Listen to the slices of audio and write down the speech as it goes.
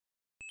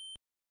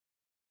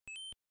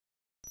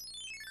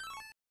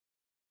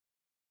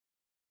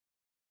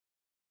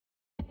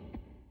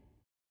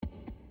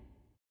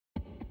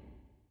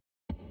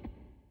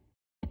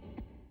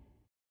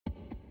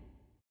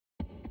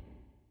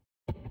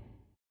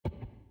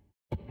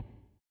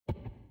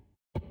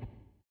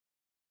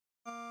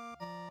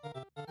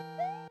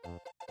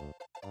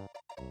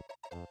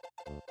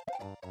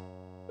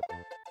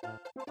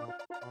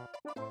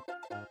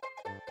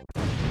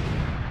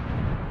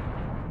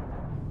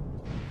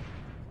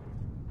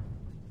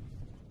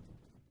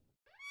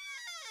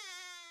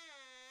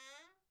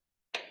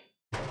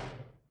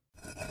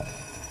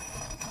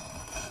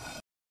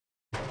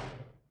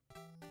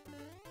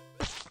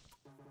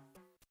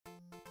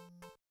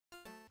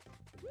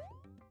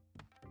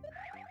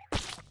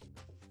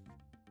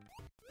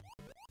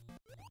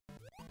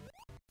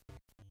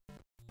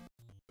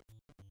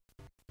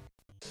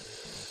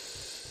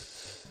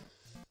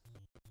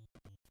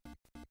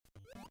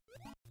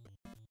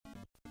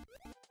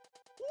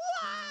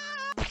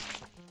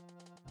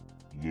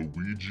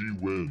Luigi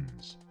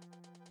wins.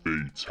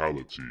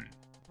 Fatality.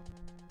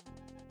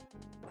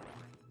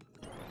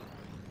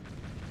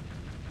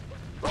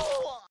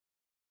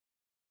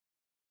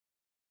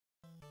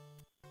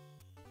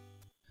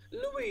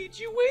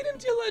 Luigi, wait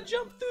until I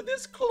jump through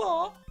this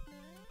claw.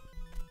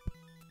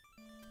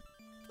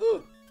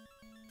 Ugh.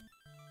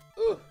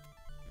 Ugh.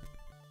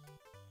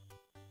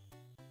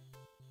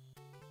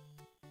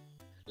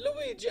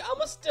 Luigi,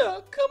 I'm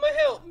stuck. Come and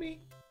help me.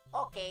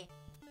 Okay.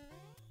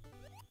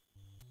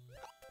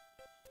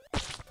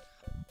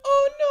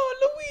 Oh no,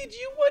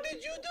 Luigi, what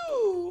did you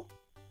do?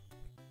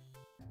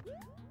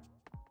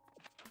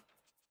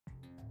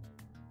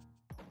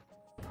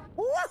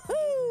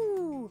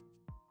 Woohoo!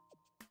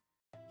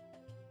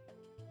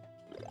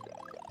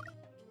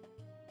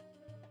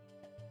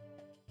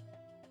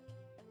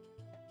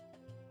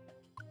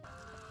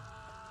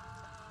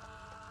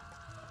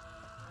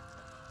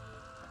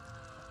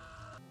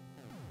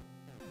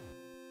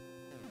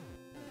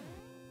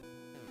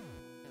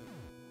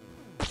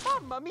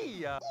 Mamma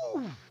mia!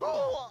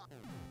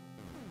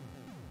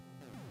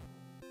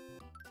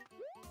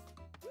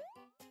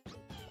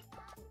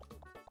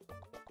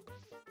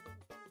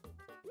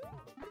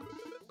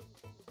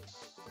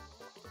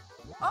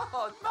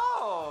 Oh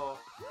no!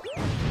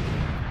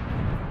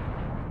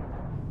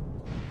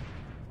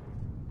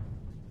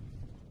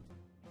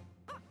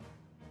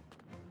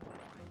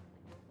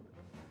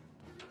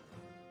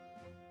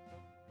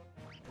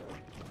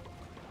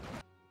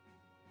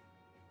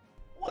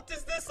 What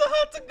is this, a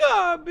hot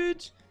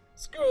garbage?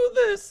 Screw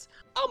this.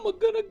 I'm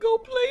gonna go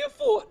play a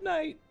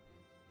Fortnite.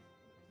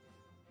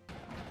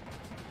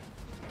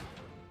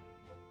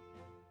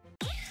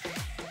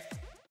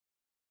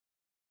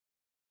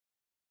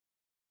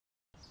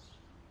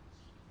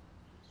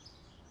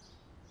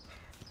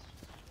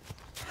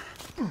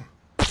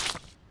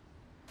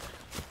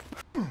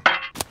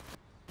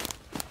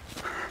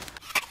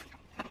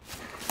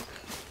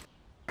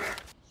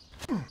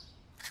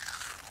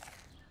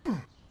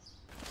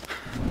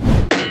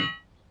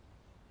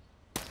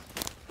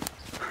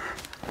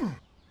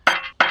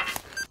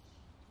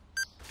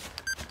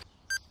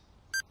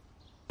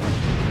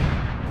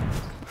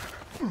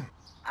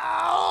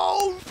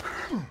 Ow!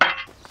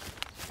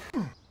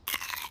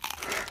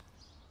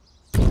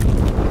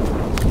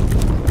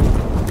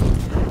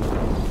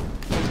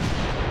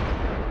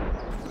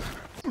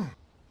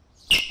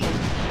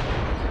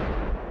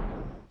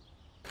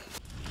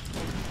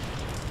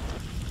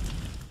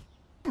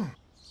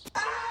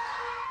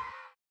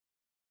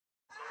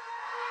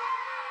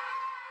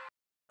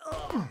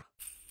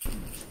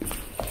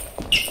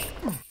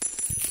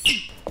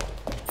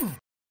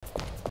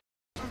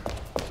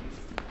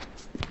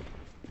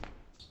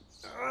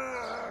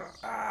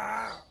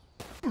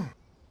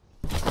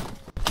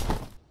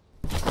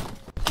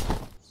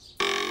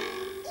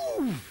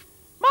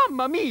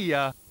 Mamma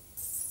mia!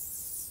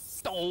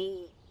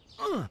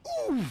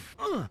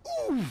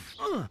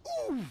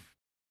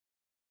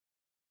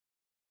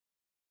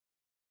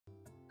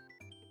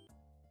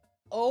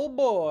 Oh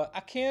boy, I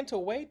can't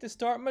wait to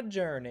start my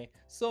journey.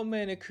 So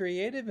many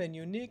creative and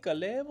unique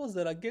levels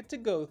that I get to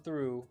go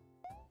through.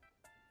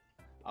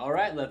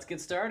 Alright, let's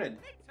get started.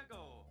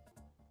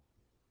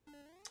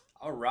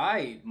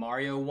 Alright,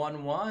 Mario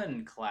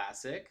 1-1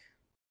 classic.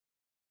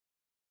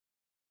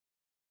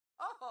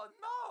 Oh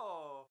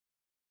no!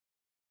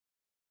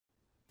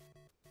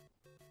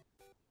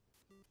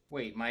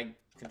 Wait, my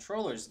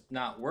controller's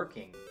not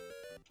working.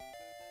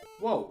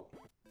 Whoa.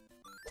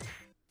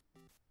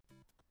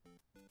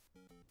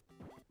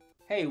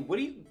 Hey, what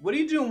are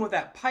you doing with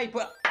that pipe?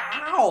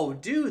 Ow,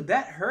 dude,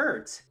 that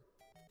hurt.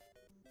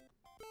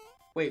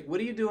 Wait, what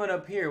are you doing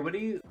up here? What are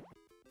you...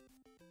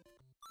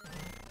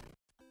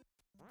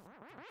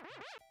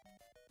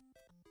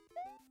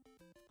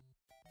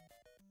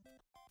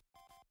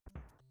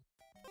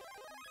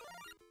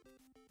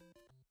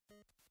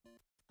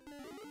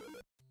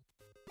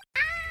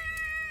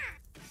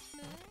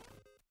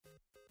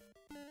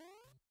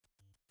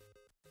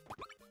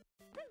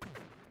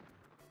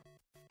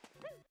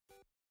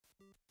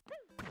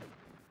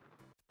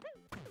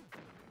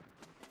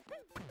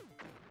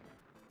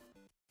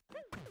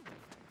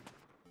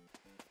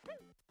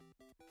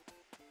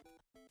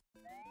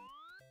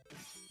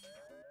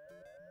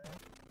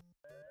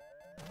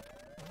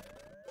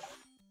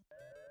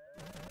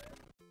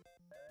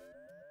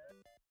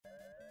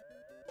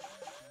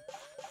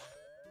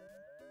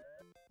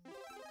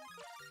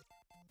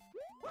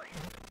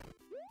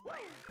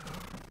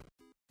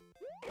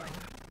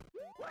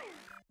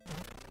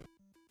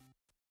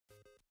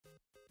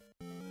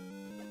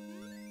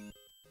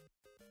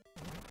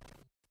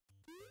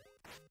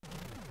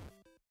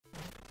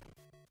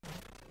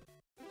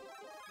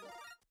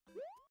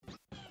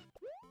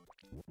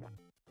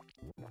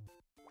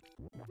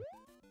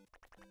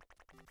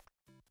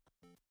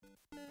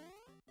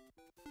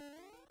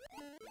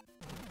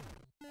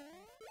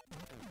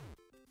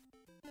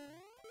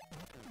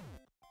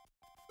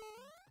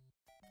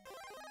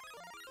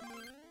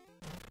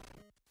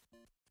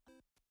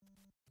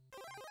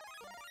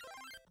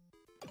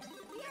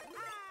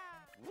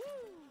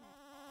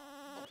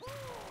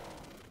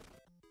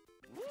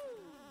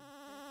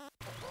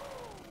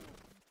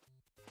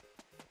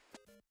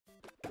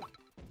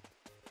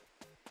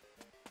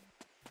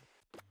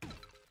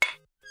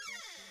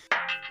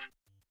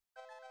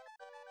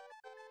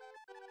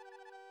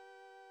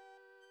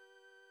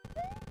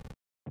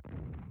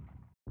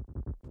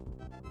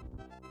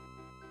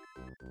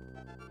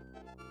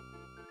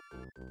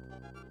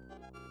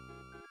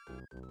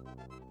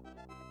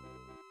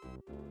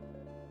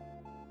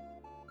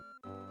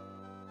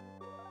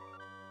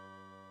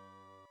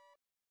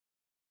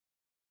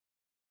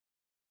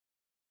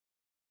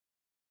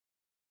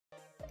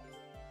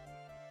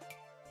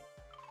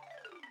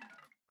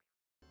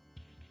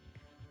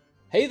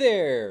 Hey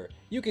there!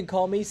 You can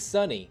call me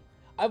Sunny.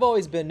 I've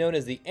always been known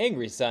as the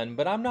Angry Sun,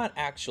 but I'm not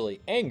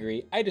actually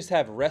angry, I just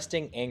have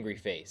resting angry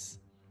face.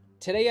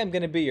 Today I'm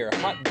going to be your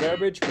hot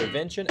garbage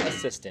prevention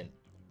assistant.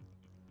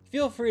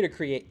 Feel free to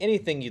create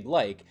anything you'd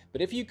like,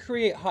 but if you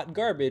create hot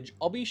garbage,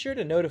 I'll be sure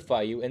to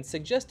notify you and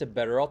suggest a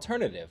better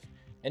alternative.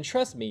 And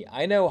trust me,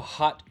 I know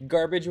hot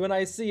garbage when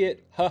I see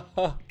it, ha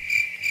ha.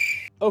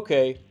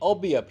 Okay, I'll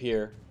be up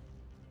here.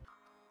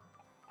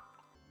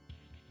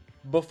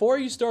 Before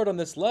you start on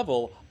this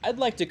level, I'd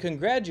like to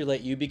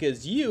congratulate you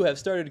because you have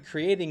started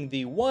creating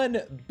the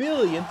 1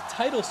 billionth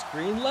title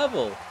screen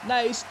level.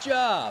 Nice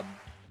job!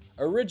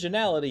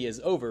 Originality is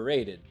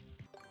overrated.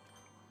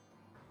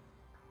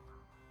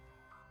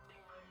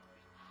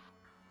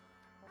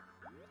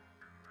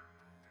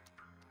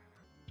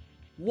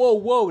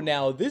 Whoa,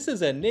 now this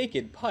is a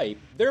naked pipe.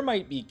 There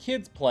might be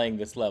kids playing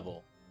this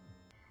level.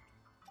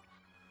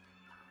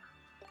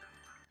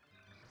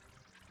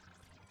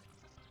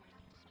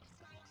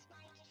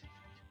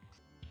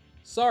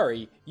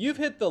 Sorry, you've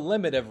hit the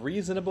limit of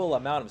reasonable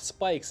amount of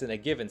spikes in a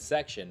given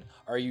section.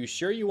 Are you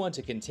sure you want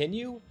to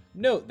continue?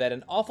 Note that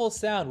an awful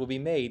sound will be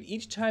made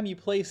each time you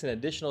place an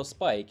additional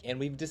spike, and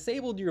we've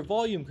disabled your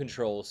volume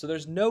control so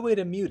there's no way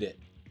to mute it.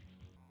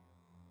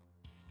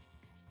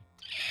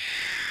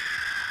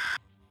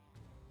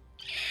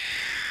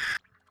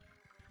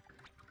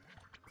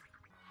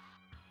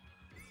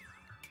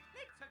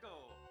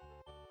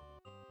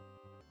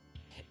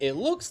 It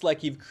looks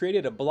like you've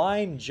created a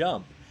blind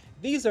jump.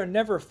 These are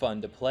never fun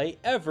to play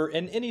ever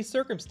in any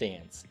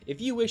circumstance.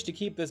 If you wish to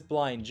keep this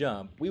blind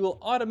jump, we will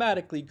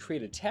automatically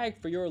create a tag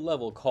for your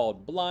level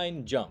called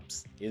blind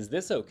jumps. Is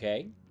this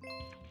okay?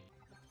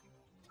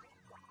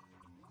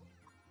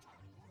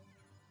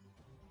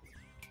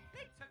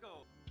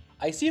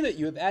 I see that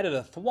you have added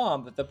a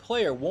thwomp that the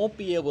player won't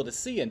be able to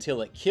see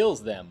until it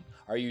kills them.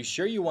 Are you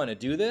sure you want to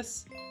do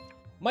this?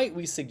 Might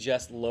we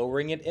suggest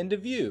lowering it into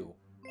view?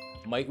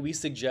 Might we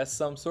suggest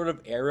some sort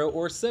of arrow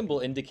or symbol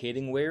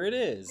indicating where it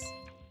is?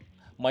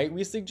 Might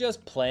we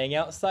suggest playing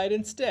outside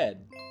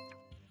instead?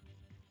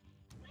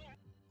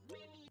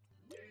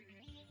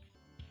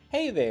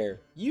 Hey there,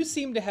 you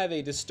seem to have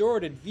a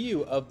distorted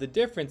view of the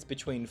difference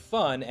between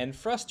fun and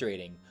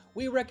frustrating.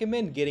 We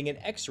recommend getting an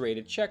x-ray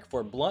to check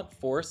for blunt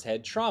force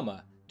head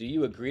trauma. Do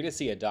you agree to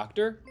see a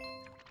doctor?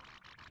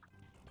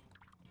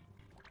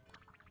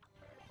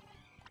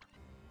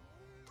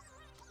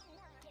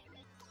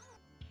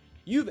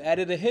 You've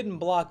added a hidden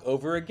block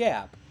over a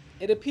gap.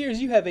 It appears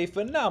you have a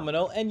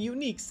phenomenal and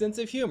unique sense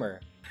of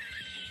humor.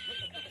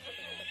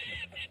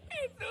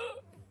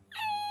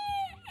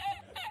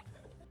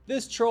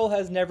 This troll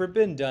has never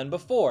been done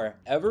before,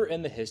 ever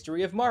in the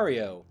history of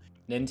Mario.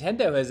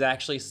 Nintendo has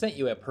actually sent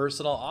you a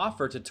personal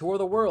offer to tour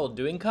the world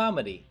doing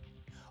comedy.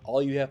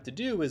 All you have to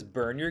do is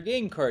burn your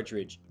game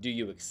cartridge. Do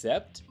you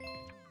accept?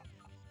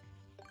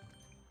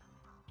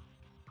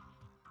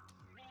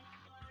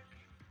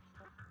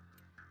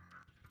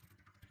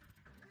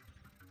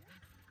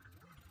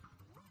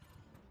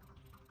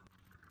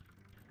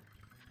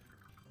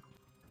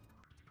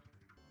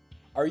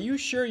 Are you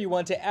sure you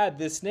want to add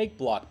this snake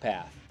block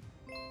path?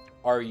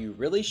 Are you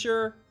really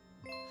sure?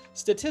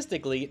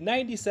 Statistically,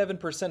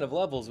 97% of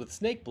levels with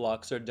snake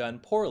blocks are done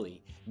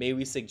poorly. May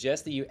we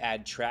suggest that you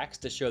add tracks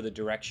to show the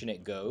direction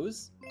it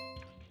goes?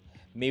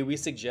 May we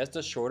suggest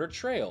a shorter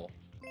trail?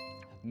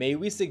 May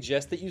we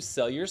suggest that you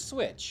sell your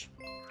Switch?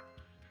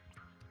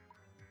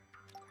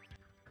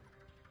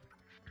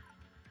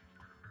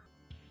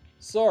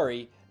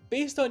 Sorry,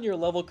 based on your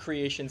level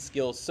creation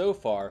skills so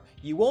far,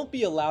 you won't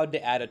be allowed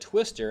to add a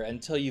twister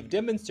until you've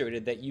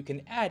demonstrated that you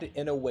can add it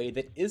in a way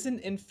that isn't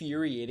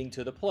infuriating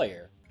to the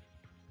player.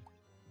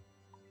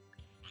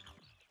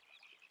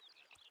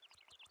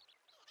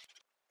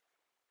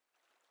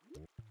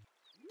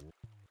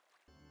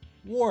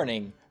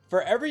 Warning,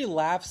 for every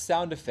laugh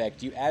sound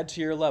effect you add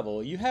to your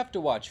level, you have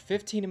to watch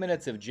 15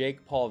 minutes of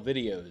Jake Paul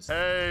videos.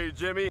 Hey,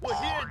 Jimmy. We're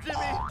here,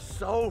 Jimmy.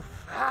 So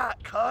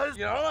fat, cuz.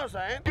 You know what I'm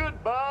saying?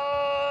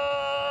 Goodbye.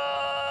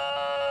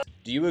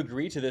 Do you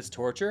agree to this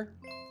torture?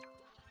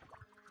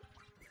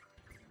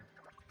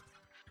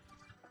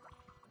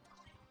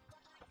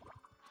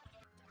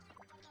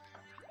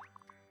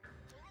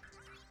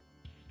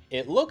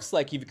 It looks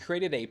like you've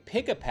created a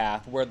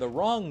pick-a-path where the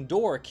wrong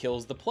door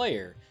kills the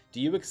player.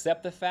 Do you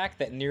accept the fact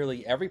that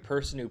nearly every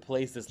person who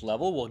plays this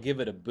level will give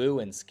it a boo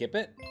and skip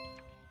it?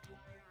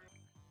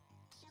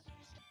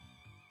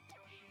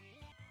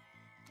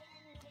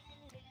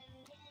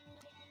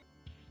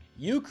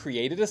 You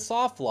created a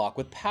soft lock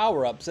with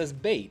power-ups as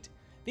bait.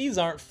 These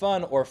aren't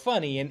fun or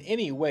funny in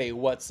any way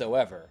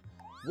whatsoever.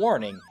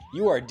 Warning,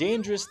 you are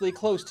dangerously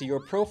close to your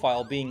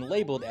profile being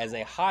labeled as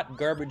a hot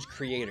garbage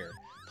creator.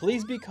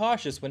 Please be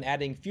cautious when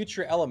adding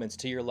future elements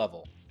to your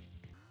level.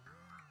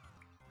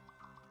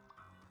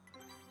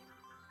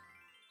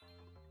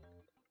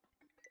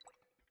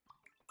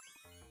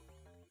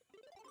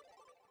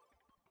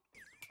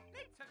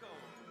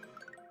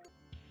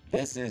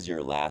 This is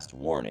your last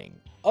warning.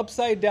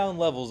 Upside down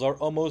levels are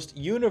almost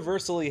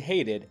universally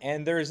hated,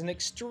 and there is an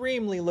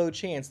extremely low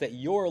chance that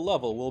your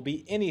level will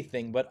be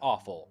anything but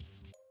awful.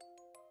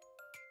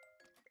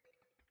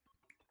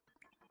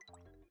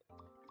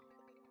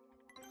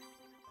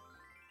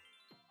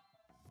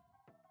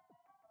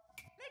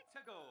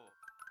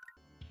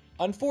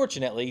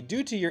 Unfortunately,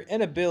 due to your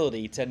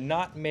inability to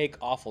not make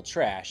awful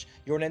trash,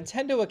 your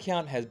Nintendo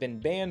account has been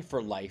banned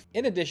for life.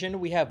 In addition,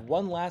 we have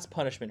one last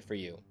punishment for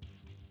you.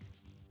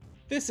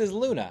 This is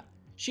Luna.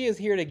 She is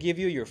here to give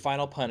you your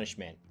final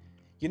punishment.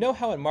 You know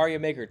how in Mario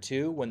Maker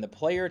 2, when the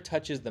player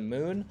touches the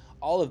moon,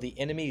 all of the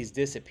enemies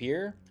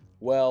disappear?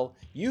 Well,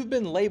 you've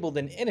been labeled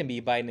an enemy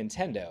by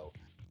Nintendo.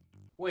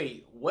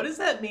 Wait, what does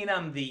that mean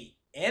I'm the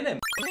enemy?